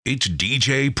It's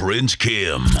DJ Prince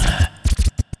Kim.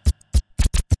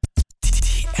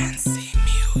 TNC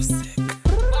Music.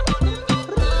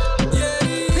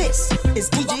 This is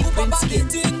DJ Prince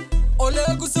Kim.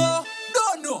 Oleguso,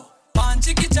 don't know. Pan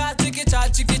chikicha, chikicha,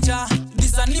 chikicha.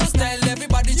 This a new style,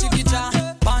 everybody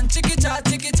chikicha. Pan chikicha,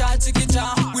 chikicha,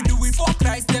 chikicha. We do it for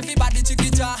Christ, everybody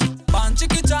chikicha. Pan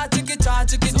chikicha, chikicha,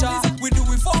 chikicha. We do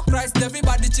it for Christ,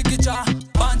 everybody chikicha.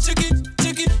 Pan chiki,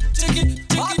 chiki, chiki,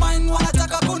 chiki. Mine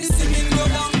wanataka kunisiming go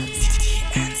down.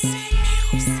 TNC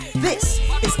Music. This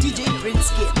is DJ Prince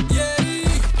Kim. Yeah.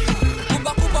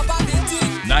 Kuba kuba babiti.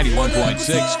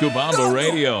 91.6 Kubamba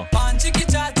Radio. Pan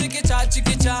chikicha, chikicha,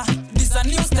 chikicha. This a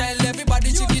new style,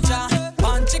 everybody chikicha.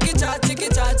 Pan chikicha,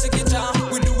 chikicha,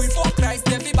 chikicha. We do it for Christ,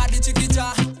 everybody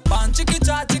chikicha. Pan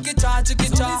chikicha, chikicha,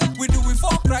 chikicha. We do it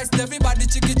for Christ, everybody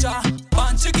chikicha.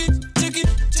 Pan chiki, chiki,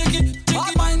 chiki,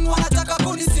 chiki. Mine wanataka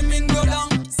kunisiming go down.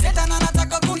 Satan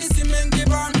anataka kunisiming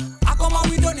burn. Akoma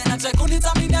we don't na check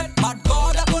kunitaminate. But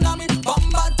God akona mi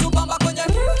bamba tu bamba kwenye.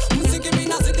 Muziki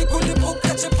mina zidi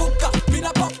kulipuka chipuka.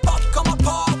 Mina pop pop kama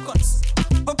popcorns.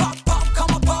 Pop pop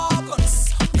kama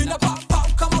popcorns. Mina pop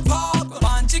pop kama popcorn.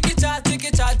 Pan chikicha,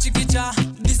 chikicha, chikicha.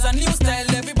 This a new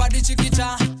style, everybody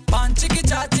chikicha. Pan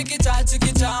chikicha, chikicha,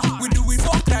 chikicha. We do it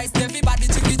for Christ, everybody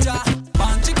chikicha.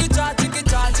 Pan chikicha,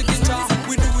 chikicha, chikicha.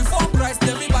 We do it for Christ,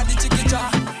 everybody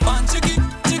chikicha. Pan chiki,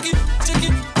 chiki, chiki.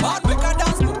 Bad make a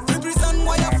dance move. Represent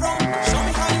where you're from. Show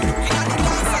me how you do it at the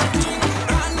dance and drink.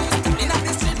 Brand new style in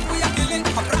the street we are killing.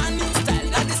 A brand new style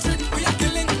in the street we are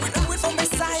killing. We do it from my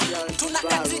side.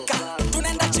 Tunakatika,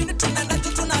 tunaenda chini, tunaenda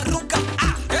juu, tunaruka.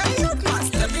 Ah, hey youth man,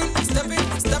 step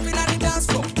in at the dance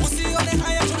floor. Usione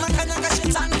haya, tunakanyaga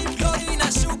shetani, glory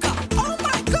inashuka. Oh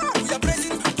my God, we are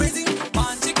praising.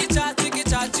 Pan chikicha,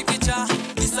 chikicha, chikicha.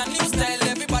 This a new style,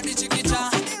 everybody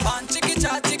chikicha. Pan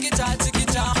chikicha, chikicha,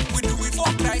 chikicha. We do it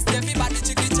for Christ, everybody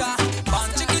chikicha. Pan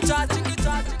chikicha,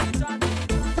 chikicha, chikicha.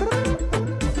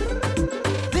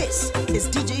 This is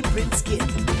DJ Prince Kim.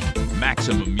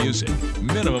 Maximum music,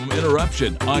 minimum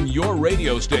interruption on your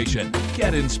radio station.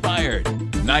 Get inspired.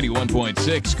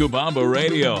 91.6 Kubamba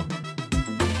Radio.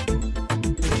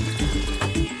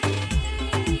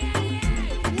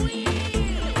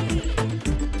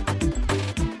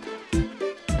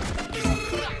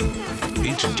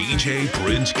 It's DJ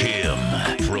Prince Kim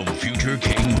from Future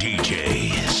King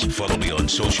DJs. Follow me on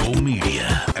social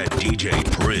media at DJ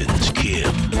Prince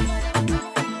Kim.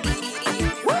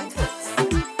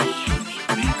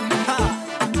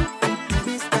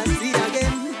 Mr. C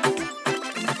again.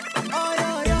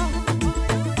 Oh, yo.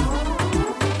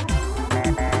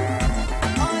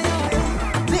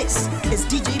 This is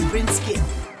DJ Prince Kim.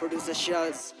 Producer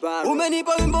Charles Bar.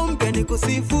 Umenipa wimbo mpya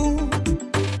nikusifu.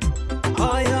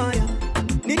 Haya,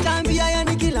 nitaambia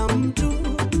yani kila mtu.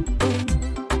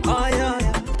 Haya,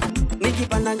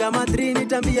 nikipandanga madri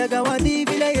nitaambiaga wadhi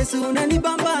vile Yesu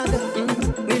unanibambaga.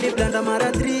 Niliblanda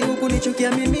mara 3 huku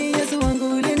nichukia mimi Yesu wangu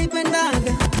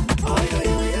ulinipendaga.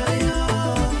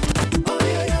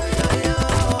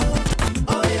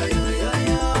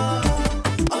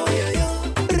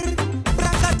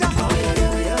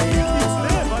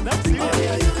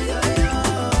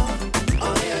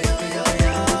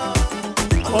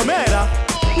 Omera,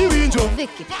 iwinjo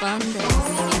Vicky Bandes.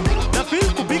 na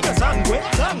feel kupiga sangwe,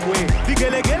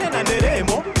 vigelegele na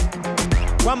nderemo,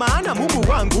 kwa maana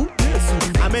Mungu wangu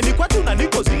Yesu amenikwatu na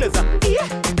niko zile za yeah.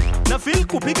 Na feel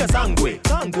kupiga sangwe,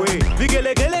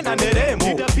 vigelegele na nderemo,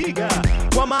 nitapiga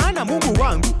kwa maana Mungu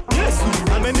wangu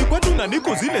Yesu amenikwatu na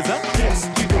niko zile za yes,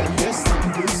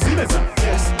 zile za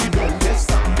yes,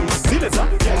 zile za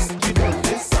yes,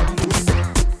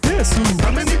 Yesu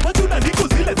amenikwatu na niko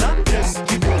zile za yes,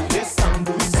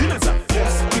 zile za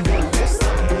yes,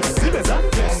 zile za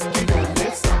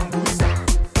yes,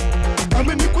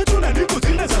 amenikwatu na niko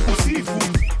zile za kusifu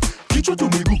kichwa tu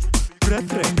miguu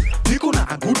brethren, niko na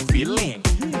a good feeling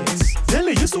yes.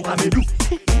 Zele Yesu amedu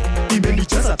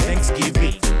imenijaza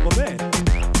thanksgiving amen.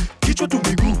 Kichwa tu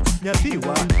miguu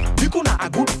nyathiwa, niko na a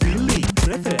good feeling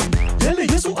brethren, zele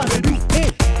Yesu amedu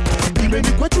hey.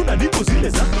 Imenikwatu na niko zile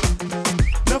za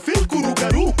na feel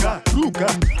kuruka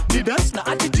ni dance na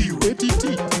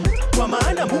attitude kwa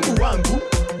maana Mungu wangu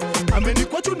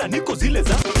amenikwatu na niko zile za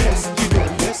yes,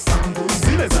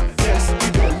 zile za yes,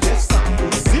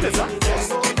 zile za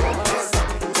yes,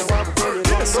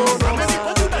 Yesu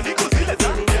amenikwatu na niko zile za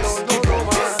yes,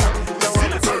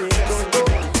 zile za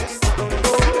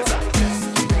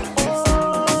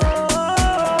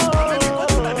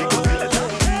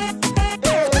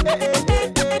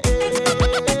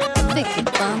Vicky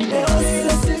Bandes.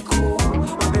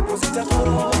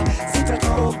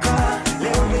 Sitatoka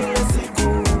leo ile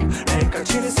siku naika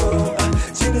chini so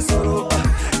chini soro.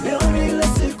 Leo ni ile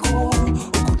siku,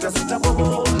 ukuta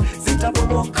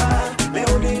zitabomoka.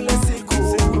 Leo ni ile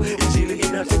siku, injili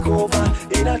ina take over.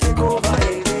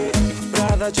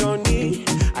 Brother Johnny,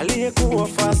 aliyekuwa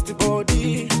fast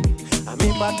body,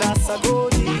 amepata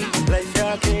sagodi, life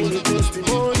yake ni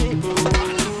testimony.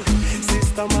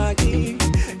 Sister Maggie,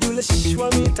 yule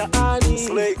shishwa mitaani,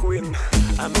 Slay Queen,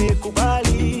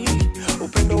 amekubali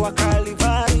upendo wa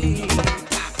Kalivari.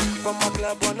 Kwa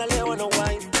maklabu wanalewa na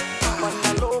wine,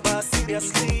 wanaloba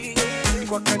seriously.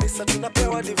 Kwa kanisa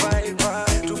tunapewa divine,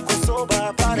 tuko sober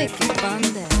apparently.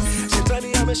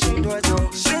 Shetani ameshindwa jo,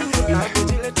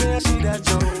 hakujiletea shida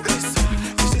jo.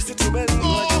 Sisi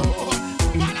tumeliwa jo.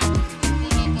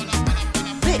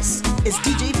 This is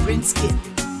DJ Prince Kid.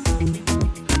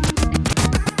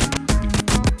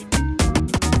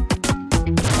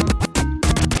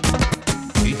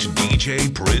 It's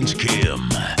DJ Prince Kim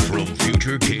from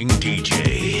Future King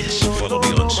DJs. Follow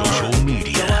me on social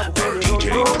media at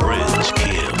DJ Prince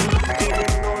Kim.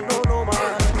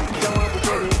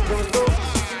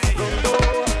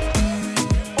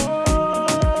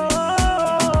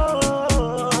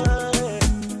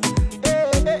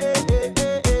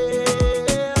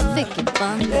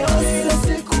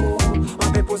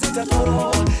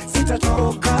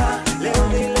 Zitatoroka. Leo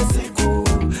ni ile siku,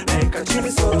 naika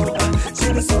chini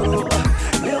soro.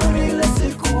 Leo ni ile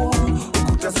siku,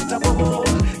 ukuta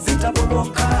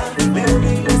zitabomoka. Leo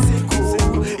ni ile siku,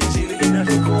 injili ina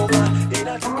take over.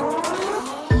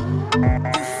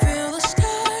 You feel the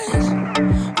skies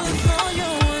with all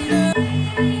your wonder.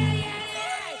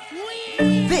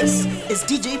 This is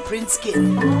DJ Prince Kid.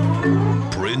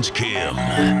 Prince Kim.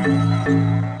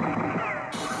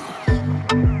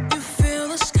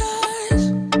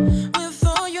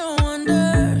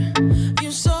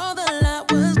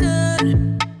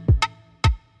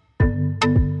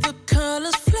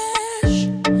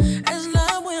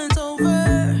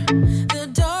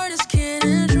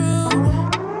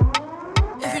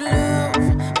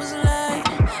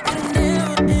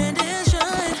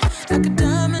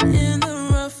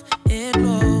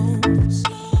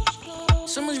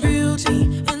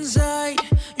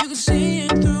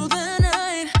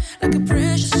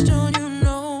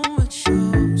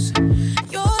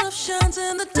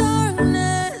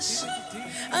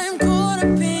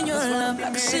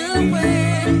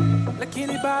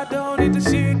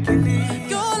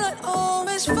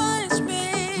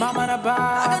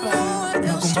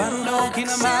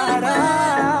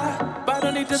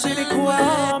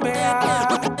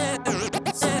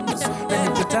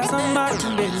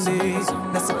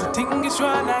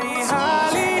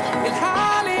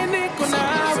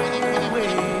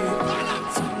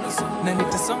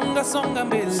 Songa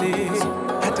mbele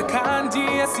hata kandi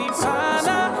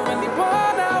asipana ni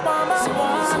bwana wa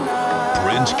mabwana.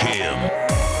 Prince Kim.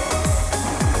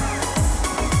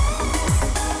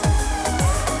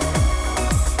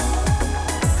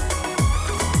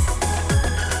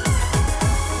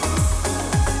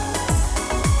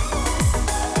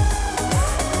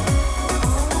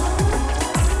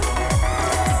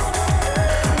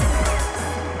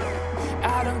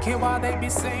 I don't care why they be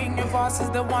saying your voice is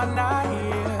the one I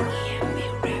hear.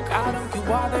 I don't care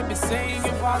why they be saying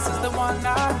your voice is the one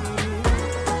I hear.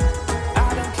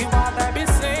 I don't care why they be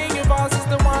saying your voice is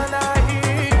the one I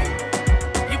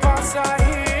hear. Your voice I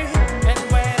hear. And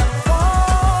when I'm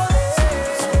falling,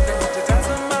 it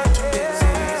doesn't matter me.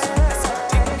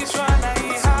 Nasating ishwana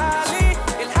ihali,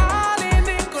 ilhali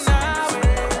niko nawe.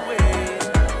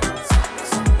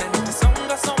 Na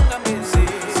nitasonga mbele.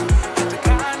 Hata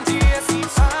kandi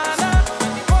asifana,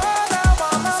 ni bwana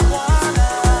wa mabwana.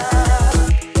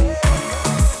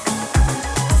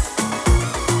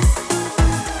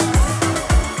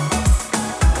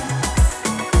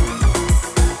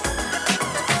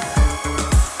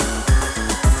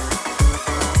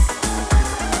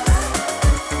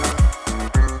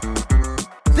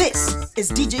 This is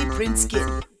DJ Prince Kid.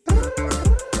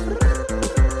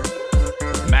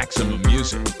 Maximum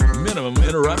music, minimum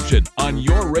interruption on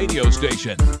your radio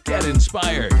station. Get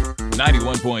inspired.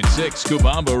 91.6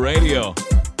 Kubamba Radio.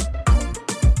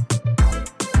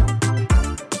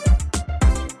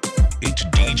 It's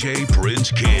DJ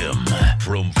Prince Kim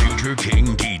from Future King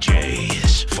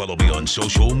DJs. Follow me on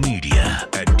social media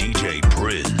at DJ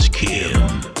Prince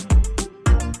Kim.